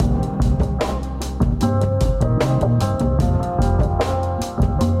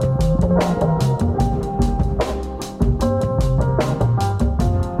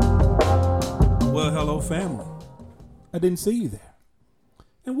didn't see you there.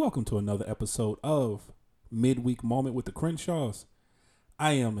 And welcome to another episode of Midweek Moment with the Crenshaws.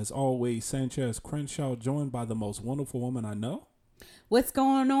 I am, as always, Sanchez Crenshaw, joined by the most wonderful woman I know. What's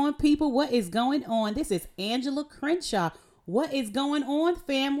going on, people? What is going on? This is Angela Crenshaw. What is going on,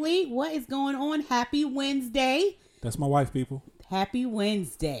 family? What is going on? Happy Wednesday. That's my wife, people. Happy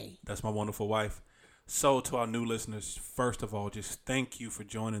Wednesday. That's my wonderful wife. So, to our new listeners, first of all, just thank you for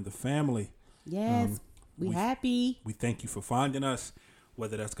joining the family. Yes, we happy. We thank you for finding us,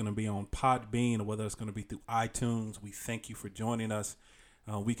 whether that's going to be on Podbean or whether it's going to be through iTunes. We thank you for joining us.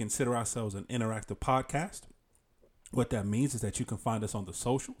 We consider ourselves an interactive podcast. What that means is that you can find us on the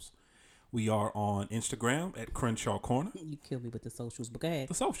socials. We are on Instagram at Crenshaw Corner. You kill me with the socials, but go ahead.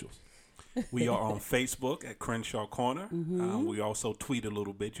 The socials. We are on Facebook at Crenshaw Corner. We also tweet a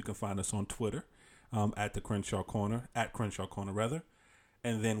little bit. You can find us on Twitter at the Crenshaw Corner, at Crenshaw Corner rather.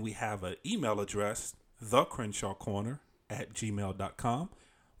 And then we have an email address, thecrenshawcorner@gmail.com.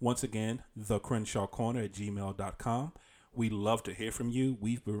 Once again, thecrenshawcorner@gmail.com. We love to hear from you.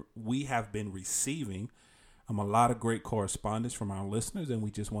 We have been receiving a lot of great correspondence from our listeners, and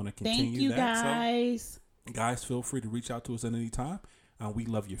we just want to continue Thank you, that. guys. So, guys, feel free to reach out to us at any time. We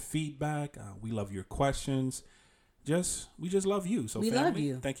love your feedback. We love your questions. We just love you. So, we family, love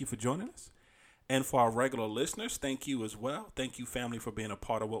you. Thank you for joining us. And for our regular listeners, thank you as well. Thank you, family, for being a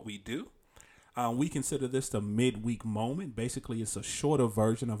part of what we do. We consider this the midweek moment. Basically, it's a shorter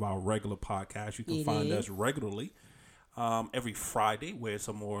version of our regular podcast. You can find us regularly every Friday, where it's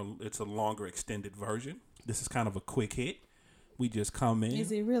a longer extended version. This is kind of a quick hit. We just come in.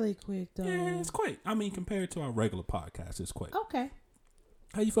 Is it really quick, though? Yeah, it's quick. I mean, compared to our regular podcast, it's quick. Okay.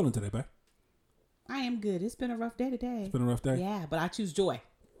 How you feeling today, babe? I am good. It's been a rough day today. It's been a rough day? Yeah, but I choose joy.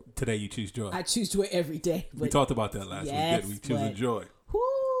 Today you choose joy. I choose joy every day. We talked about that last week, didn't we? Choosing joy.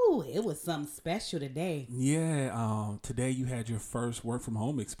 Whoo, it was something special today. Yeah, today you had your first work from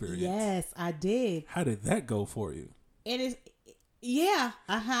home experience. Yes, I did. How did that go for you?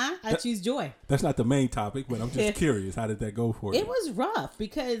 I choose joy. That's not the main topic, but I'm just curious. How did that go for you? It was rough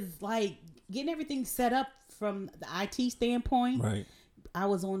because, getting everything set up from the IT standpoint. Right. I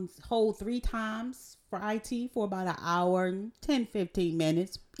was on hold 3 times for IT for about an hour and 10, 15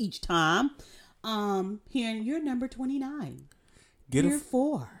 minutes each time. Hearing you're number 29. You're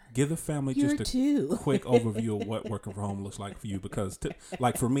 4. Give the family You're just a 2. quick overview of what working from home looks like for you. Because,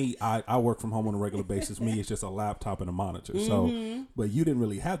 for me, I work from home on a regular basis. Me, it's just a laptop and a monitor. So, but you didn't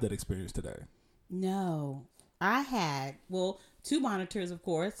really have that experience today. No, I had 2 monitors, of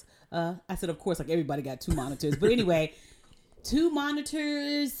course. I said, of course, like everybody got 2 monitors. But anyway, 2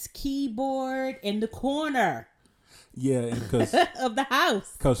 monitors, keyboard in the corner. Yeah, because of the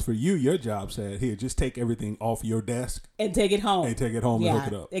house. Because for you, your job said, here, just take everything off your desk and take it home. And hook it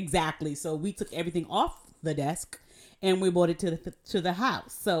up. Exactly. So we took everything off the desk and we brought it to the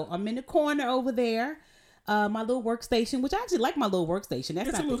house. So I'm in the corner over there. My little workstation, which I actually like my little workstation.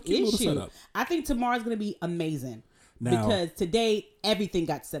 That's not the issue. I think tomorrow's going to be amazing. Now, because today everything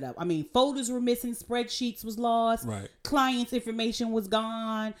got set up. I mean, folders were missing, spreadsheets was lost, right. Clients' information was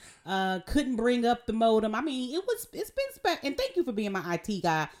gone. Couldn't bring up the modem. I mean, it's been special. And thank you for being my IT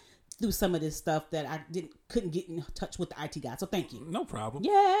guy through some of this stuff that I couldn't get in touch with the IT guy. So thank you. No problem.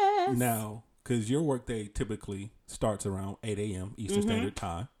 Yes. Now, because your workday typically starts around 8 a.m. Eastern Standard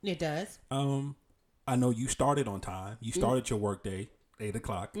Time. It does. I know you started on time. You started your workday 8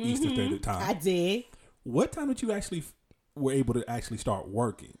 o'clock Eastern Standard Time. I did. What time did you actually were able to actually start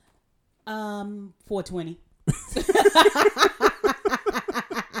working? 4:20.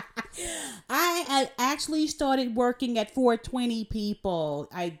 I had actually started working at 4:20. People,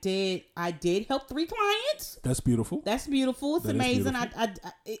 I did help 3 clients. That's beautiful. It's amazing.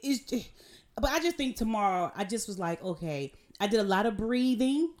 But I just think tomorrow. I just was like, okay. I did a lot of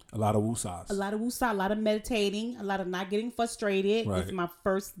breathing, a lot of woosahs, a lot of meditating, a lot of not getting frustrated. Right. It's my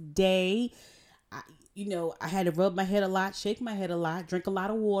first day. I had to rub my head a lot, shake my head a lot, drink a lot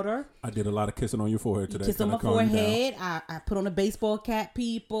of water. I did a lot of kissing on your forehead today. Kiss on my forehead. I put on a baseball cap,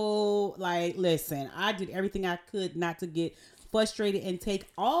 people. Listen, I did everything I could not to get frustrated and take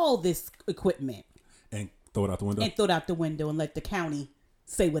all this equipment. And throw it out the window. And let the county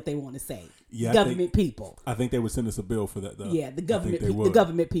say what they want to say. Yeah, government people. I think they would send us a bill for that, though. Yeah, the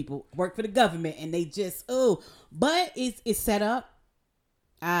government people work for the government, and they just but it's set up.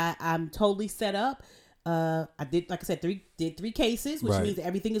 I'm totally set up. I did, like I said, 3 cases, which means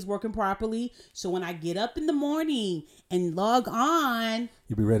everything is working properly. So when I get up in the morning and log on,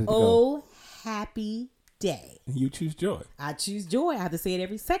 you'll be ready to go. Oh, happy day. And you choose joy. I choose joy. I have to say it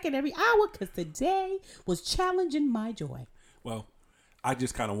every second, every hour, because today was challenging my joy. Well, I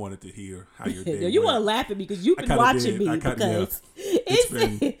just kind of wanted to hear how your day You want to went. laugh at me because you've been watching me because it's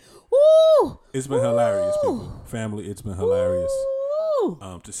been hilarious, people. Family, it's been hilarious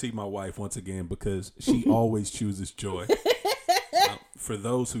to see my wife once again because she always chooses joy. For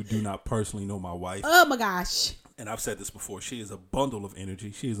those who do not personally know my wife. Oh, my gosh. And I've said this before. She is a bundle of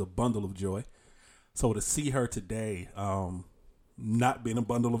energy. She is a bundle of joy. So to see her today not being a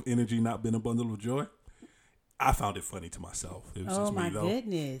bundle of energy, not being a bundle of joy, I found it funny to myself. It was just me, though. Oh, my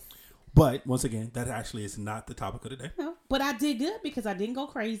goodness. But once again, that actually is not the topic of the day. No, but I did good because I didn't go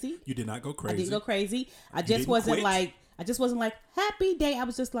crazy. You did not go crazy. I didn't go crazy. I just wasn't like happy day. I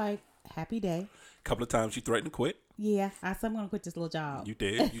was just like happy day. A couple of times you threatened to quit. Yeah, I said I'm going to quit this little job. You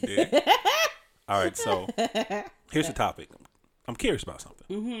did. All right, so here's the topic. I'm curious about something.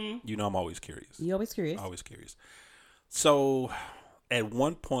 Mm-hmm. You know I'm always curious. You're always curious. Always curious. So at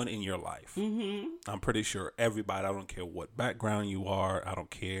one point in your life, I'm pretty sure everybody, I don't care what background you are, I don't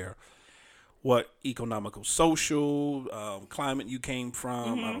care what economical, social, climate you came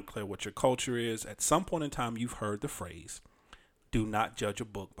from, I don't care what your culture is, at some point in time you've heard the phrase, do not judge a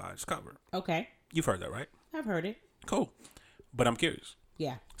book by its cover. Okay. You've heard that, right? I've heard it. Cool. But I'm curious.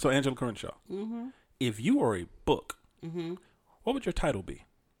 Yeah. So Angela Crenshaw, if you were a book, what would your title be?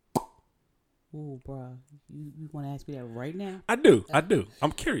 Ooh, bro, you want to ask me that right now? I do.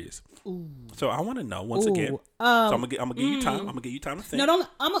 I'm curious. Ooh. So I want to know once again. So I'm gonna give you time. I'm gonna give you time to think. No, don't.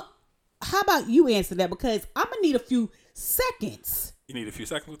 How about you answer that because I'm gonna need a few seconds. You need a few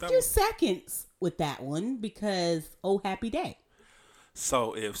seconds with that. A few seconds with that one because happy day.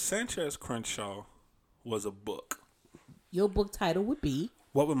 So if Sanchez Crenshaw was a book, your book title would be.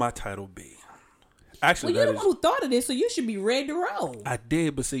 What would my title be? Actually, you're the one who thought of this, so you should be ready to roll. I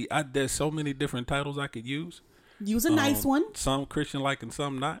did, but see, there's so many different titles I could use. Use a nice one. Some Christian-like and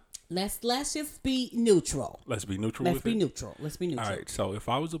some not. Let's just be neutral. Let's be neutral. Let's be neutral. All right. So if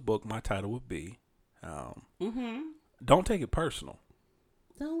I was a book, my title would be, "Don't Take It Personal."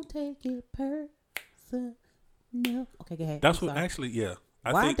 Don't take it personal. Okay, go ahead. That's what actually, yeah.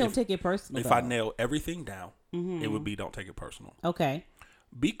 Why think don't take it personal? If I nail everything down, it would be "Don't Take It Personal." Okay.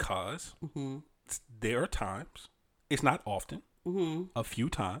 Because. There are times, it's not often, a few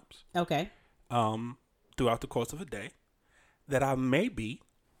times, okay, throughout the course of a day, that I may be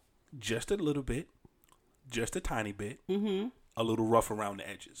just a little bit, just a tiny bit, a little rough around the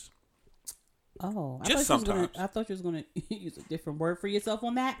edges. Oh, just sometimes. I thought you was going to use a different word for yourself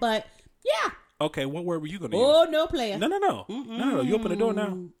on that, but yeah. Okay, what word were you going to use? Oh, no, player. No. No. You open the door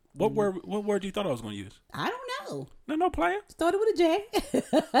now. What word you thought I was going to use? I don't know. No, player. Started with a J.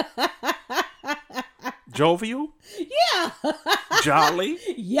 Jovial? Yeah. Jolly?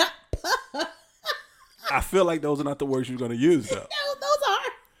 Yep. I feel like those are not the words you're going to use, though. No, those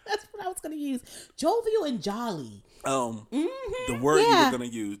are. That's what I was going to use. Jovial and jolly. The word you were going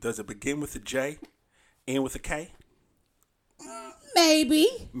to use, does it begin with a J, end with a K? Maybe.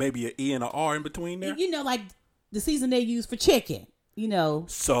 Maybe an E and an R in between there? You know, like the season they use for chicken. You know.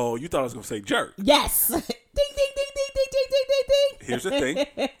 So you thought I was going to say jerk? Yes. Ding, ding, ding, ding, ding, ding, ding, ding, ding. Here's the thing.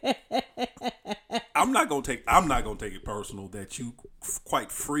 I'm not gonna take it personal that you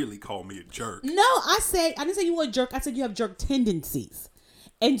quite freely call me a jerk. No, I didn't say you were a jerk. I said you have jerk tendencies.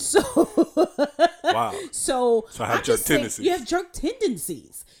 And so wow. So I have jerk tendencies. You have jerk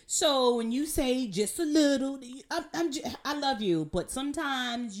tendencies. So when you say just a little, I love you, but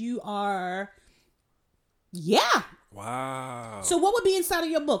sometimes you are. Yeah. Wow. So what would be inside of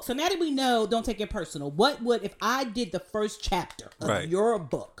your book? So now that we know, don't take it personal. What would, if I did the first chapter of your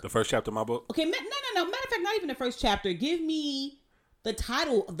book? The first chapter of my book? Okay, no. Matter of fact, not even the first chapter. Give me the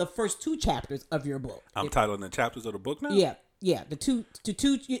title of the first two chapters of your book. I'm titling the chapters of the book now? Yeah. The two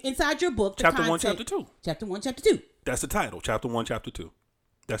inside your book. Chapter 1, Chapter 2. Chapter 1, Chapter 2. That's the title. Chapter 1, Chapter 2.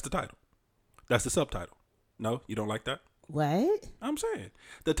 That's the title. That's the subtitle. No, you don't like that? What? I'm saying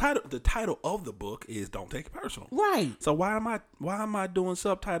the title of the book is "Don't Take It Personal." Right. So why am I doing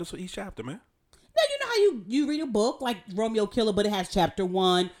subtitles for each chapter, man? No, you know how you read a book like Romeo Killer, but it has chapter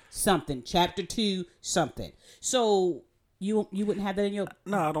 1 something, chapter 2 something. So you wouldn't have that in your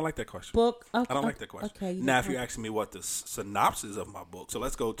No, I don't like that question. Book. Okay, I don't like that question. Okay. Now, if you're asking me what the synopsis of my book, so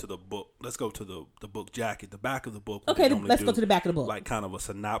let's go to the book. Let's go to the book jacket, the back of the book. Okay, let's go to the back of the book. Like kind of a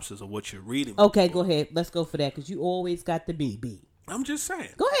synopsis of what you're reading. Okay, go ahead. Let's go for that because you always got the BB. I'm just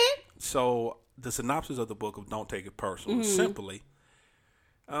saying. Go ahead. So the synopsis of the book of "Don't Take It Personal" is simply,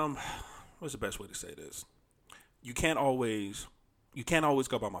 what's the best way to say this? You can't always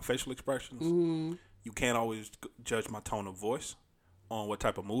go by my facial expressions. Mm-hmm. You can't always judge my tone of voice on what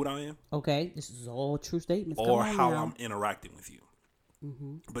type of mood I am. Okay, this is all true statements. Or how I'm interacting with you.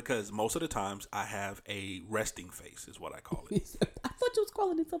 because most of the times I have a resting face, is what I call it. I thought you was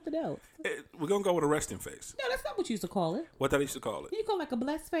calling it something else. We're going to go with a resting face. No, that's not what you used to call it. What did I used to call it? You call it like a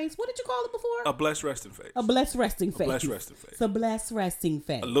blessed face. What did you call it before? A blessed resting face. A blessed resting face. A blessed resting face. It's a blessed resting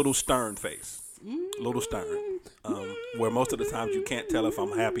face. A little stern face. A little stern. Where most of the times you can't tell if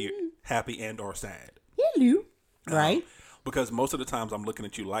I'm happy and or sad. Hello. Right. Because most of the times I'm looking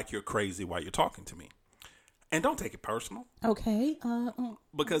at you like you're crazy while you're talking to me. And don't take it personal. Okay.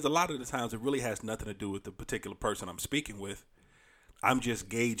 Because a lot of the times it really has nothing to do with the particular person I'm speaking with. I'm just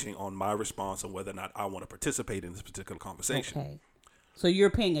gauging on my response on whether or not I want to participate in this particular conversation. Okay. So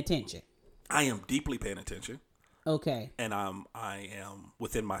you're paying attention. I am deeply paying attention. Okay. And I am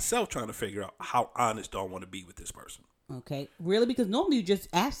within myself trying to figure out how honest do I want to be with this person. Okay. Really? Because normally you just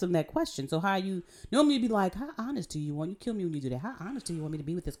ask them that question. So normally you'd be like, how honest do you want? You kill me when you do that. How honest do you want me to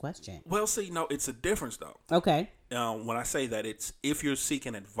be with this question? Well, see, no, it's a difference though. Okay. When I say that, it's if you're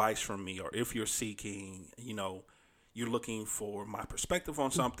seeking advice from me or if you're seeking, you're looking for my perspective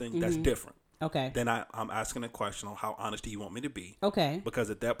on something, that's different. Okay. Then I'm asking a question on how honest do you want me to be? Okay. Because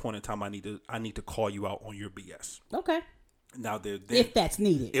at that point in time, I need to call you out on your BS. Okay. Now, if that's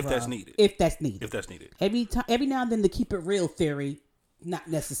needed. If that's needed. If that's needed. If that's needed. Every now and then, the keep it real theory, not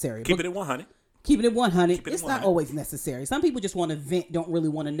necessary. Keep it at 100. Keep it at 100. It's not always necessary. Some people just want to vent, don't really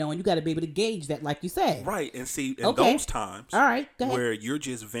want to know, and you got to be able to gauge that, like you said. Right, and see, in those times, all right, go ahead, where you're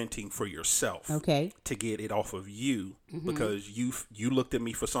just venting for yourself, okay, to get it off of you, because you looked at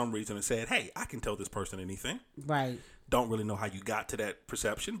me for some reason and said, "Hey, I can tell this person anything." Right. Don't really know how you got to that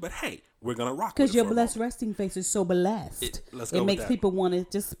perception, but hey, we're gonna rock. Because your blessed resting face is so blessed. It makes people want to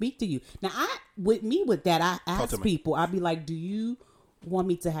just speak to you. Now, with that, I ask people. I'd be like, "Do you want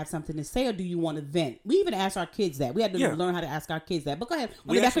me to have something to say, or do you want to vent?" We even ask our kids that. We had to learn how to ask our kids that. But go ahead.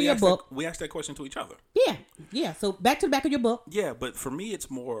 On the back of your book, we ask that question to each other. Yeah. So back to the back of your book. Yeah, but for me,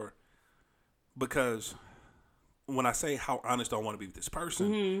 it's more because when I say how honest do I want to be with this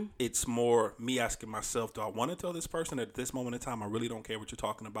person, it's more me asking myself, do I want to tell this person at this moment in time, I really don't care what you're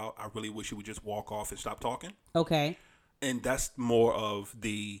talking about. I really wish you would just walk off and stop talking. Okay. And that's more of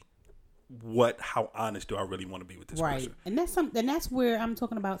how honest do I really want to be with this person? And that's where I'm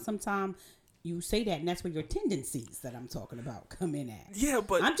talking about. Sometimes you say that, and that's where your tendencies that I'm talking about come in at. Yeah,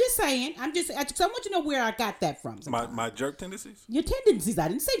 but I'm just saying. I want you to know where I got that from. My jerk tendencies? Your tendencies. I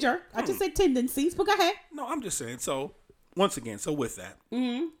didn't say jerk. I just said tendencies. But go ahead. No, I'm just saying. So once again, with that,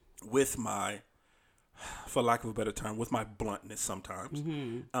 with my, for lack of a better term, with my bluntness sometimes,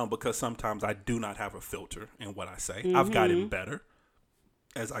 because sometimes I do not have a filter in what I say. I've gotten better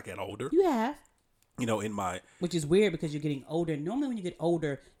as I get older. You have. Which is weird because you're getting older. Normally when you get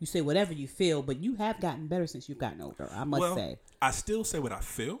older, you say whatever you feel, but you have gotten better since you've gotten older, I must say. I still say what I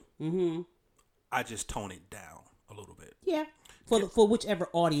feel. I just tone it down a little bit. Yeah. For whichever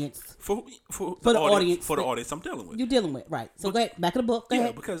audience. For the audience I'm dealing with. You're dealing with, right. So go ahead, back of the book. Go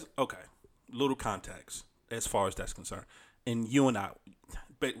ahead. Because, little context as far as that's concerned. And you and I,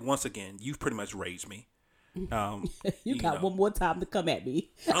 but once again, you've pretty much raised me. You got one more time to come at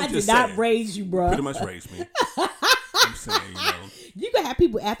me. I did not raise you, bro. Pretty much raised me. I'm saying, you can have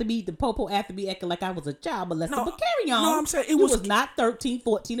people after me, the popo after me, acting like I was a child molester. But carry on. No, I'm saying it was not 13,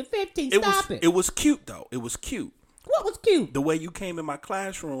 14, or 15. Stop it. It was cute though. It was cute. What was cute? The way you came in my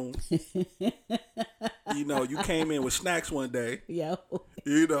classroom. You came in with snacks one day. Yo.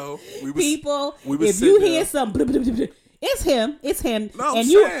 if you hear some blah, blah, blah, blah, it's him. No,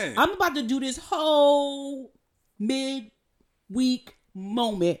 I'm about to do this whole mid-week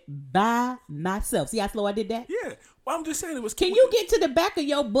moment by myself. See how slow I did that? Yeah. Well, I'm just saying it was. Can you get to the back of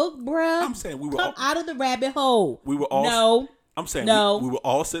your book, bruh? I'm saying we were come out of the rabbit hole. We were all. No. I'm saying no. We were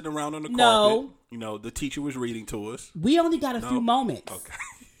all sitting around on the carpet. The teacher was reading to us. We only got a few moments.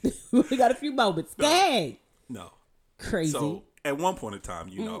 Okay. We got a few moments. Dang. No. Crazy. So at one point in time,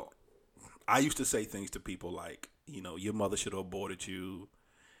 I used to say things to people like, your mother should have aborted you.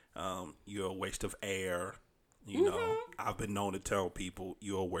 You're a waste of air. I've been known to tell people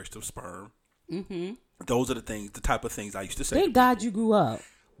you're a waste of sperm. Those are the type of things I used to say. Thank God you grew up.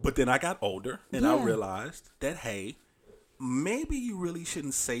 But then I got older and I realized that, hey, maybe you really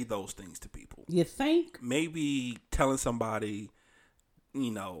shouldn't say those things to people. You think? Maybe telling somebody,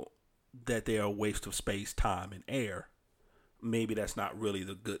 that they're a waste of space, time, and air. Maybe that's not really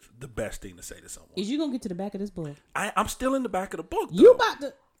the best thing to say to someone. Is you gonna get to the back of this book? I'm still in the back of the book. You about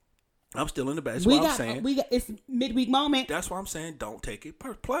to? I'm still in the back. That's what I'm saying. It's midweek moment. That's why I'm saying don't take it.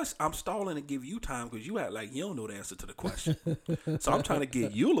 Plus, I'm stalling to give you time because you act like you don't know the answer to the question. So I'm trying to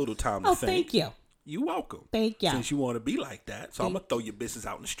give you a little time to think. Thank you. you welcome. Thank you. Since you want to be like that, so I'm going to throw your business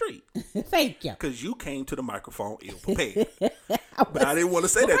out in the street. Thank you. Because you came to the microphone ill prepared. But I didn't want to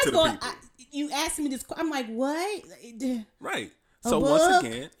say that to the people. You asked me this. I'm like, what? Right. So once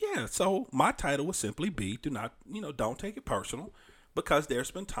again, so my title would simply be, don't take it personal. Because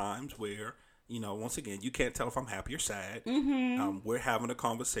there's been times where, once again, you can't tell if I'm happy or sad. Mm-hmm. We're having a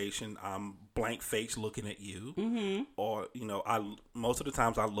conversation. I'm blank face looking at you. Mm-hmm. Or, most of the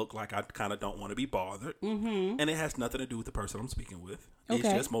times I look like I kind of don't want to be bothered. Mm-hmm. And it has nothing to do with the person I'm speaking with. Okay. It's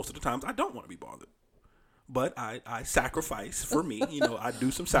just most of the times I don't want to be bothered. But I sacrifice for me. I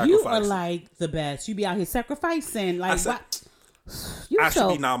do some sacrifice. You are like the best. You be out here sacrificing. Like, what? I should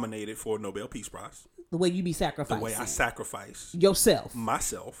be nominated for a Nobel Peace Prize. The way you be sacrificing. The way I sacrifice.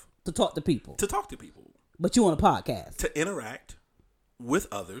 Myself. To talk to people. But you on a podcast. To interact with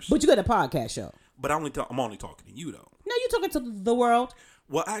others. But you got a podcast show. But I'm only talking to you, though. No, you're talking to the world.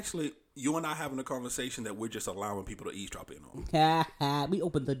 Well, actually, you and I having a conversation that we're just allowing people to eavesdrop in on. We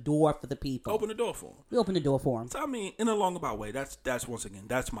open the door for the people. Open the door for them. We open the door for them. So, I mean, in a long-about way, that's once again,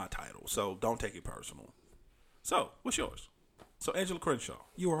 that's my title. So, don't take it personal. So, what's yours? So, Angela Crenshaw,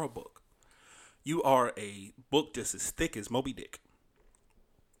 you are a book. You are a book just as thick as Moby Dick.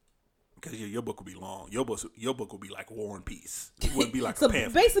 Because your book will be long. Your book will be like War and Peace. It wouldn't be like a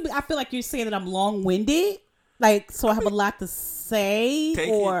pamphlet. Basically, I feel like you're saying that I'm long-winded. Like, so I have a lot to say.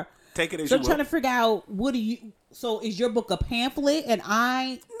 Take it as you will. So I'm trying to figure out, so is your book a pamphlet and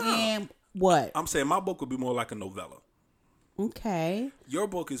I am what? I'm saying my book would be more like a novella. Okay. Your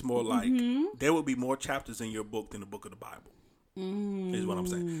book is more like, there will be more chapters in your book than the book of the Bible. Is what I'm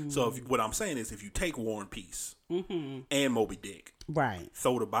saying. So what I'm saying is if you take War and Peace and Moby Dick, right,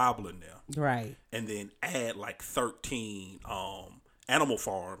 throw the Bible in there, right, and then add like 13 animal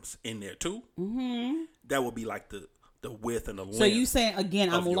farms in there too, that would be like the width and the length. So you saying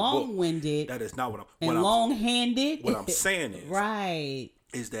again I'm long-winded. That is not what I'm long-handed. What I'm saying is right.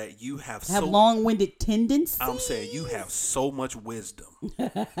 Is that you have long-winded tendencies? I'm saying you have so much wisdom.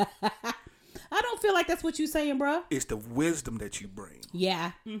 I don't feel like that's what you're saying, bro. It's the wisdom that you bring.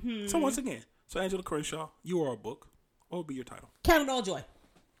 Yeah. Mm-hmm. So once again, Angela Crenshaw, you are a book. What would be your title? Count It All Joy.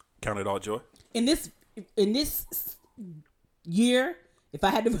 Count It All Joy. In this year, if I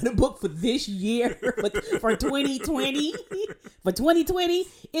had to write a book for this year, for 2020,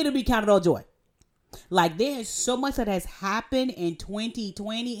 it'll be Count It All Joy. Like, there's so much that has happened in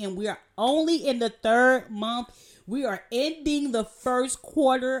 2020, and we are only in the third month. We are ending the first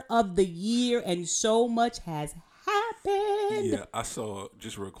quarter of the year, and so much has happened. Yeah, I saw,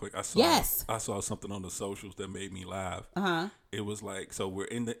 just real quick, I saw something on the socials that made me laugh. It was like, so we're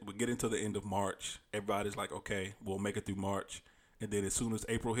getting to the end of March. Everybody's like, okay, we'll make it through March. And then as soon as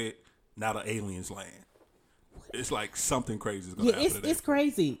April hit, now the aliens land. It's like something crazy is going to happen today. It's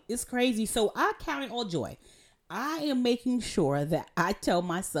crazy. It's crazy. So I count it all joy. I am making sure that I tell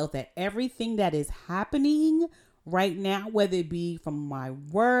myself that everything that is happening right now, whether it be from my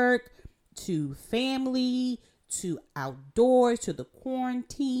work to family to outdoors to the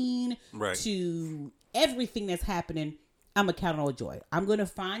quarantine, right, to everything that's happening, I'm going to count it all joy. I'm going to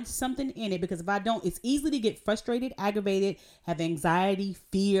find something in it, because if I don't, it's easy to get frustrated, aggravated, have anxiety,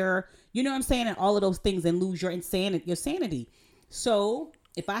 fear, you know what I'm saying, and all of those things, and lose your sanity. So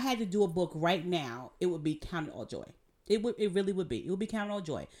if I had to do a book right now, it would be Count It All Joy. It really would be. It would be Count It All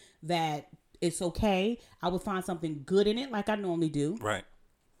Joy. That it's okay. I would find something good in it, like I normally do. Right.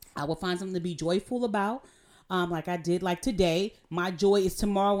 I would find something to be joyful about. Like I did, like today. My joy is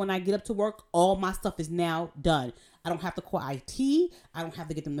tomorrow when I get up to work, all my stuff is now done. I don't have to call IT. I don't have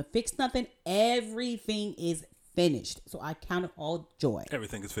to get them to fix nothing. Everything is finished. So I count it all joy.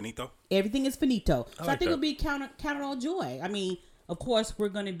 Everything is finito. Everything is finito. I think it would be count it all joy. I mean, of course, we're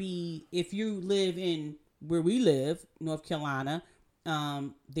going to be, if you live in where we live, North Carolina,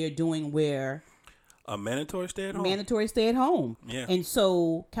 they're doing where a mandatory stay at home. Mandatory stay at home. Yeah. And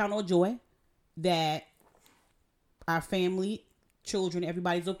so count all joy that our family, children,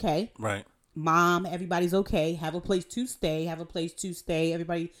 everybody's okay. Right. Mom, everybody's okay. Have a place to stay.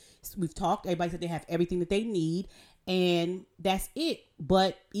 Everybody, we've talked. Everybody said they have everything that they need. And that's it.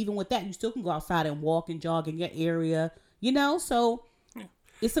 But even with that, you still can go outside and walk and jog in your area. You know, so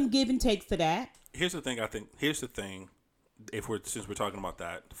it's some give and takes to that. Here's the thing. Since we're talking about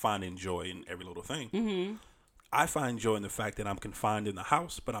that, finding joy in every little thing. Mm-hmm. I find joy in the fact that I'm confined in the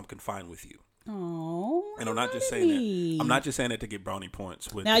house, but I'm confined with you. Oh, and I'm not just saying that. I'm not just saying that to get brownie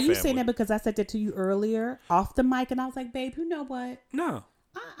points with. Now you saying that because I said that to you earlier off the mic, and I was like, "Babe, you know what? No,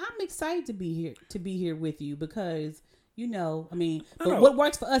 I'm excited to be here with you because you know, I mean, but No. what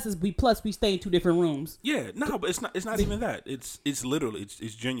works for us is we stay in 2 different rooms. Yeah, no, but it's not even that. It's literally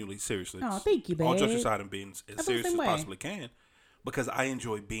it's genuinely seriously. Oh, thank you, babe. All jokes aside and being as I feel serious the as same way. possibly can, because I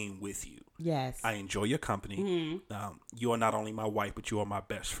enjoy being with you. Yes. I enjoy your company. You are not only my wife, but you are my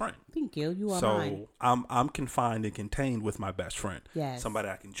best friend. Thank you. You are So mine. I'm confined and contained with my best friend. Yes. Somebody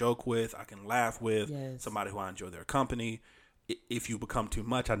I can joke with, I can laugh with. Yes. Somebody who I enjoy their company. If you become too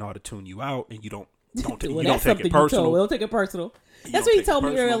much, I know how to tune you out, and you don't Well, you don't that's take something it personal. you told. Don't take it personal. You That's don't what he take it told me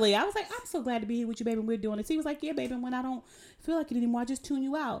personal. earlier. I was like, I'm so glad to be here with you, baby. And we're doing this. He was like, yeah, baby. And when I don't feel like it anymore, I just tune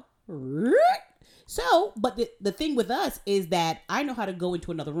you out. So, but the thing with us is that I know how to go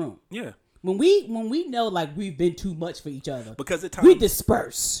into another room. Yeah. When we know like we've been too much for each other, Because at we times,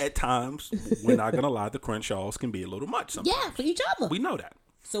 disperse. at times, we're not gonna lie, the Crenshaws can be a little much sometimes. Yeah, for each other. We know that.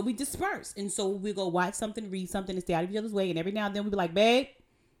 So we disperse, and so we go watch something, read something, and stay out of each other's way. And every now and then we be like, babe,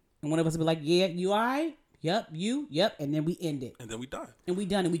 and one of us will be like, yeah, you all right? Yep, you, yep, and then we end it. And then we done. And we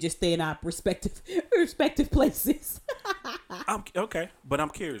done, and we just stay in our respective places. I'm okay, but I'm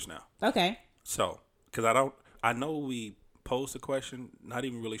curious now. Okay. So, because I know we posed the question, not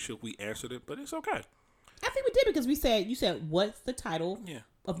even really sure if we answered it, but it's okay. I think we did because you said, what's the title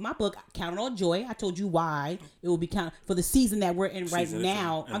of my book, Count It All Joy? I told you why it will be counted for the season that we're in right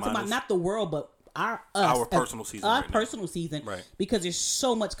now. I'm talking about not the world, but our personal season. Our personal season. Right. Because there's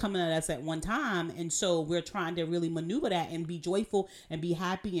so much coming at us at one time. And so we're trying to really maneuver that and be joyful and be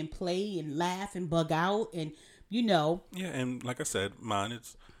happy and play and laugh and bug out and, you know. Yeah, and like I said, mine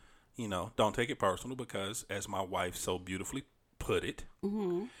is, don't take it personal because, as my wife so beautifully put it,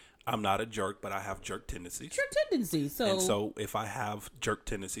 I'm not a jerk, but I have jerk tendencies. So if I have jerk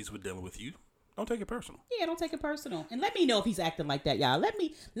tendencies with dealing with you, don't take it personal. Yeah, don't take it personal. And let me know if he's acting like that, y'all.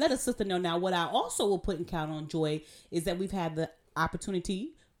 Let a sister know. Now, what I also will put in Count On Joy is that we've had the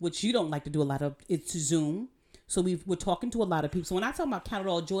opportunity, which you don't like to do a lot of, it's Zoom. So we're talking to a lot of people. So when I talk about Count It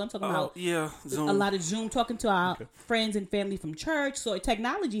All Joy, I'm talking about Zoom. A lot of Zoom, talking to our friends and family from church. So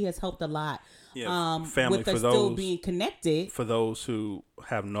technology has helped a lot. Yeah, family, with us still being connected. For those who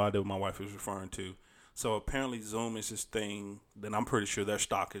have no idea what my wife is referring to, so apparently Zoom is this thing that I'm pretty sure their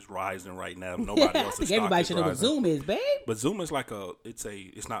stock is rising right now. Nobody else's stock everybody is should know what Zoom is, babe. But Zoom is like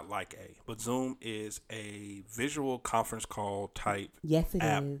but Zoom is a visual conference call type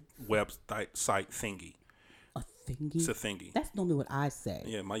app, website site thingy. A thingy? It's a thingy. That's normally what I say.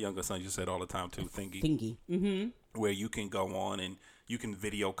 Yeah, my younger son just said all the time too, thingy. Thingy. Mm-hmm. Where you can go on and you can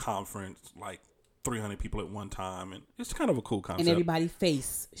video conference like 300 people at one time, and it's kind of a cool concept. And everybody's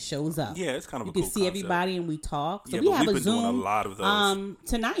face shows up. Yeah, it's kind of a cool cool concept. You can see everybody and we talk. So yeah, we but have we've a been Zoom doing a lot of those.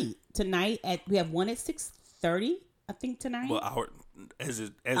 Tonight we have one at 6:30, I think tonight. Well,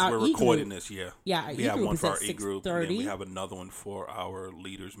 as we're recording this, we have one for our e-group, and then we have another one for our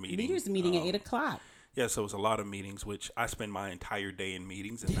leaders meeting. Leaders meeting at 8:00. Yeah, so it's a lot of meetings, which I spend my entire day in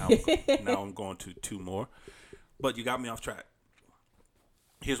meetings, and now I'm going to 2 more. But you got me off track.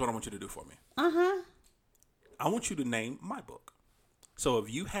 Here's what I want you to do for me. I want you to name my book. So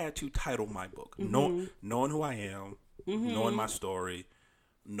if you had to title my book, knowing who I am, knowing my story,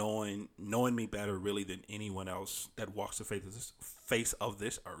 knowing me better really than anyone else that walks the face of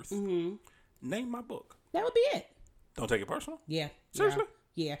this earth, name my book. That would be it. Don't take it personal. Yeah. Seriously?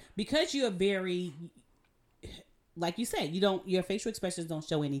 Yeah. Because you're very, like you said, your facial expressions don't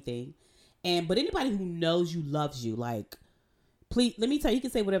show anything. But anybody who knows you loves you, like, please, let me tell you, he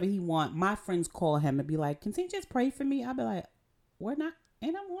can say whatever he want. My friends call him and be like, can he just pray for me? I'll be like, we're not,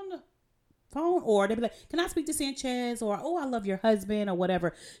 and I'm on the phone. Or they'll be like, can I speak to Sanchez? Or, oh, I love your husband or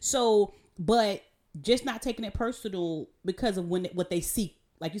whatever. So, but just not taking it personal because of what they see.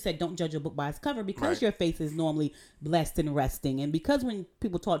 Like you said, don't judge a book by its cover, because your face is normally blessed and resting. And because when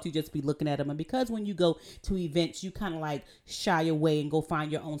people talk to you, just be looking at them. And because when you go to events, you kind of like shy away and go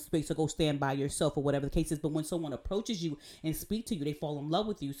find your own space or go stand by yourself or whatever the case is. But when someone approaches you and speak to you, they fall in love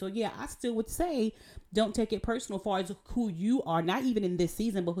with you. So yeah, I still would say don't take it personal as far as who you are, not even in this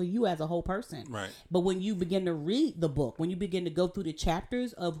season, but who you as a whole person. Right. But when you begin to read the book, when you begin to go through the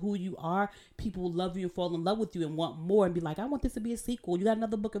chapters of who you are, people will love you and fall in love with you and want more and be like, I want this to be a sequel. You got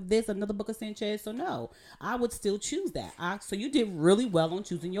another book of this, another book of Sanchez. So no, I would still choose that. So you did really well on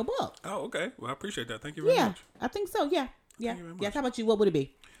choosing your book. Oh, okay. Well, I appreciate that. Thank you very much. I think so. Yeah. How about you? What would it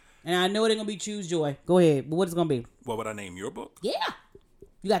be? And I know it ain't gonna be Choose Joy. Go ahead. But what is it gonna be? What would I name your book? Yeah.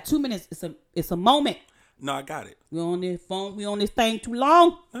 You got 2 minutes. It's a moment. No, I got it. We on this phone. We on this thing too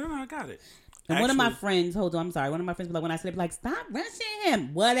long. No, I got it. And one of my friends, hold on, I'm sorry. One of my friends, when I said, like, stop rushing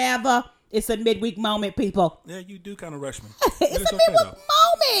him. Whatever. It's a midweek moment, people. Yeah, you do kind of rush me. It's a midweek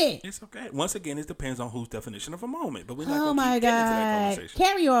moment. It's okay. Once again, it depends on whose definition of a moment. But we're not oh going my to keep getting into that God. conversation.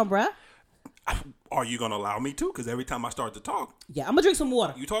 Carry on, bruh. Are you going to allow me to? Because every time I start to talk, yeah, I'm gonna drink some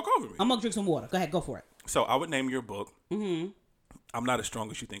water. You talk over me. I'm gonna drink some water. Go ahead, go for it. So I would name your book. I'm not as strong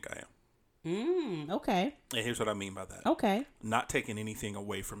as you think I am. Okay. And here's what I mean by that. Okay. Not taking anything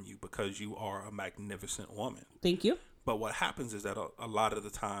away from you because you are a magnificent woman. Thank you. But what happens is that a lot of the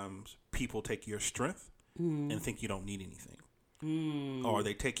times people take your strength and think you don't need anything. Or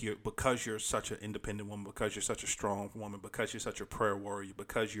they take you because you're such an independent woman, because you're such a strong woman, because you're such a prayer warrior,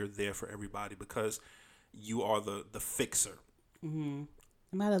 because you're there for everybody, because you are the fixer. Am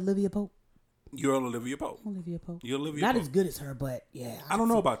I Olivia Pope? You're Olivia Pope. Olivia Pope. You're Olivia Not Pope. as good as her, but yeah. I don't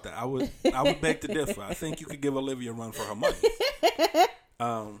know about that. I would beg to differ. I think you could give Olivia a run for her money.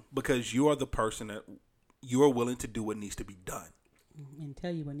 Because you are the person that you are willing to do what needs to be done. And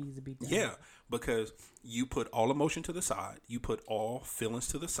tell you what needs to be done. Yeah, because you put all emotion to the side. You put all feelings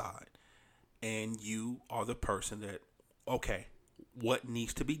to the side. And you are the person that, okay, what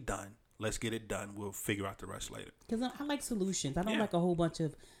needs to be done? Let's get it done. We'll figure out the rest later. Because I like solutions. I don't like a whole bunch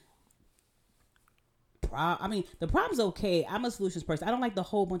of... the problem's okay. I'm a solutions person. I don't like the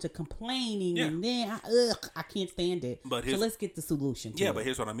whole bunch of complaining and then I can't stand it. So let's get the solution. But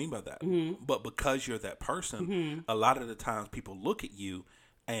here's what I mean by that. But because you're that person, a lot of the times people look at you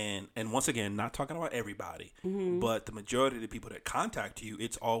and once again, not talking about everybody, but the majority of the people that contact you,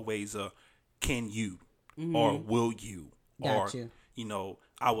 it's always a can you or will you Gotcha. or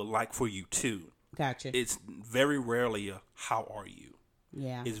I would like for you to. Gotcha. It's very rarely a how are you.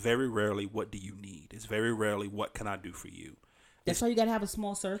 Yeah. It's very rarely what do you need. It's very rarely what can I do for you. That's why you gotta have a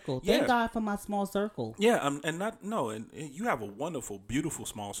small circle. Thank God for my small circle. Yeah, and you have a wonderful, beautiful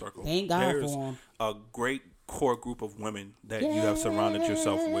small circle. Thank God There's for them. A great core group of women that you have surrounded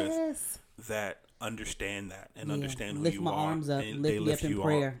yourself with that understand that and understand who lift you my are. Arms up, and lift me up in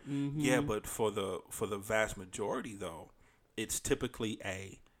prayer. Yeah, but for the vast majority though, it's typically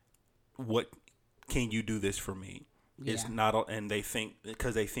what can you do this for me? Yeah. It's not, and they think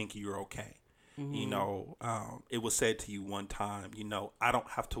because they think you're okay. It was said to you one time, I don't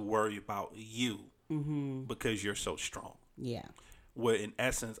have to worry about you because you're so strong. Yeah. Where in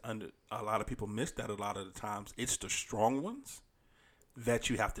essence, a lot of people miss that a lot of the times. It's the strong ones that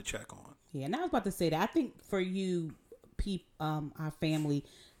you have to check on. Yeah, and I was about to say that. I think for you, our family,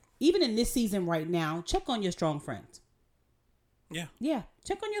 even in this season right now, check on your strong friends. Yeah. Yeah,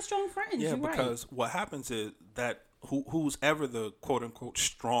 check on your strong friends. Yeah, you're because what happens is that who's ever the quote unquote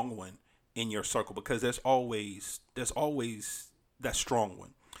strong one in your circle, because there's always that strong one.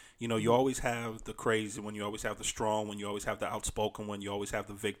 You always have the crazy one, you always have the strong one, you always have the outspoken one, you always have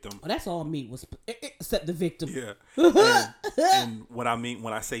the victim. Oh, that's all me was except the victim. Yeah. and when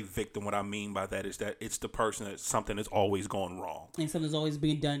I say victim, what I mean by that is that it's the person that something is always going wrong. And something's always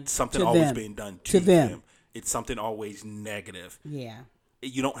being done being done to them. It's something always negative. Yeah.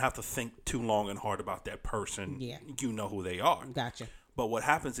 You don't have to think too long and hard about that person. Yeah. You know who they are. Gotcha. But what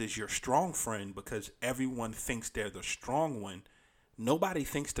happens is your strong friend, because everyone thinks they're the strong one, nobody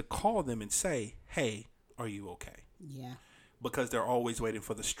thinks to call them and say, hey, are you okay? Yeah. Because they're always waiting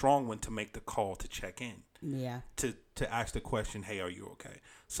for the strong one to make the call to check in. Yeah. To ask the question, hey, are you okay?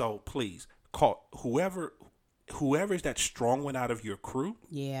 So please call whoever's that strong one out of your crew.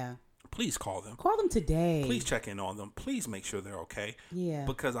 Yeah. Please call them. Call them today. Please check in on them. Please make sure they're okay. Yeah.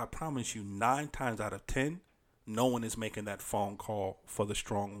 Because I promise you, 9 times out of 10, no one is making that phone call for the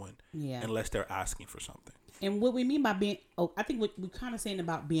strong one. Yeah. Unless they're asking for something. And what we mean by being, I think what we're kind of saying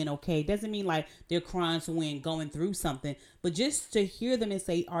about being okay doesn't mean like they're crying when going through something, but just to hear them and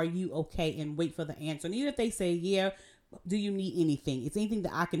say, are you okay? And wait for the answer. And even if they say, yeah, do you need anything? It's anything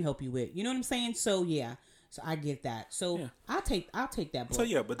that I can help you with. You know what I'm saying? So, yeah. So I get that. So yeah. I'll take that book. So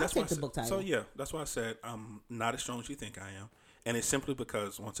yeah, but that's why the book title. So yeah, that's why I said I'm not as strong as you think I am, and it's simply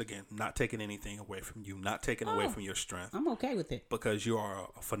because once again, not taking anything away from you, not taking away from your strength. I'm okay with it because you are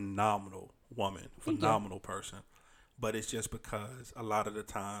a phenomenal woman, phenomenal person. But it's just because a lot of the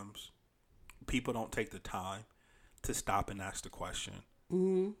times people don't take the time to stop and ask the question,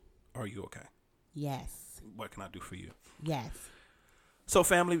 "Are you okay?" Yes. What can I do for you? Yes. So,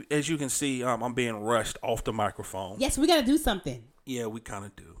 family, as you can see, I'm being rushed off the microphone. Yes, we got to do something. Yeah, we kind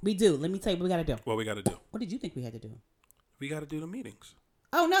of do. We do. Let me tell you what we got to do. What we got to do? What did you think we had to do? We got to do the meetings.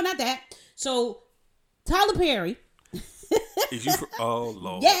 Oh, no, not that. So, Tyler Perry. Is you? Oh,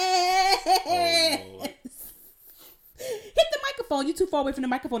 Lord. Yes. Oh, Lord. Hit the microphone. You're too far away from the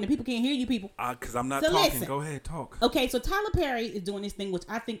microphone and people can't hear you, people. Because I'm not talking. Listen. Go ahead, talk. Okay, so Tyler Perry is doing this thing, which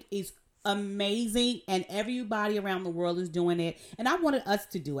I think is amazing, and everybody around the world is doing it, and I wanted us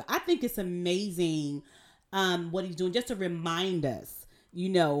to do it. I think it's amazing what he's doing, just to remind us,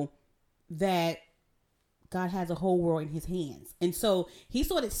 that God has a whole world in his hands. And so he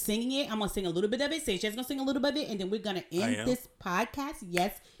started singing it. I'm going to sing a little bit of it. Sasha's going to sing a little bit of it. And then we're going to end this podcast.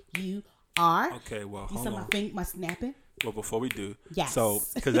 Yes, you are. Okay, well, you hold on. My snapping? Well, before we do. Yes. So,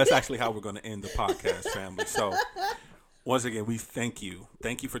 because that's actually how we're going to end the podcast, family. So, once again, we thank you.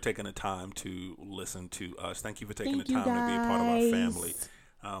 Thank you for taking the time to listen to us. Thank you for taking the time to be a part of our family.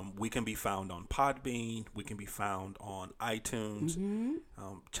 We can be found on Podbean. We can be found on iTunes. Mm-hmm.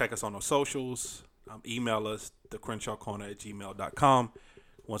 Check us on our socials. Email us, thecrenshawcorner@gmail.com.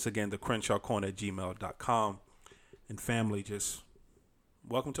 Once again, thecrenshawcorner@gmail.com. And family, just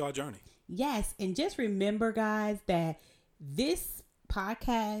welcome to our journey. Yes. And just remember, guys, that this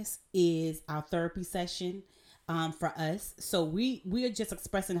podcast is our therapy session for us. So we are just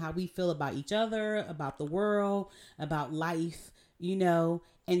expressing how we feel about each other, about the world, about life,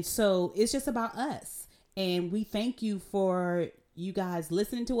 and so it's just about us. And we thank you for you guys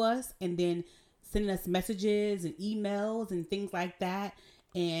listening to us and then sending us messages and emails and things like that.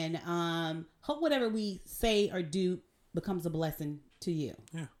 And hope whatever we say or do becomes a blessing to you.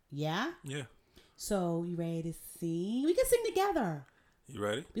 Yeah. Yeah? Yeah. So you ready to sing? We can sing together. You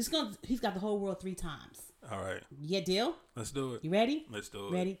ready? He's got the whole world 3 times. All right. Yeah, deal? Let's do it. You ready? Let's do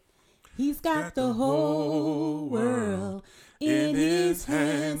it. Ready? He's got the whole world in his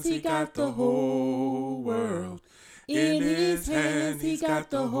hands. He got the whole world in his hands. He got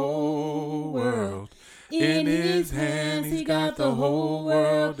the whole world in his hands. He got the whole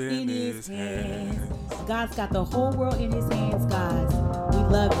world in his hands. God's got the whole world in his hands, guys. We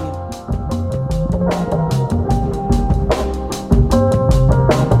love you.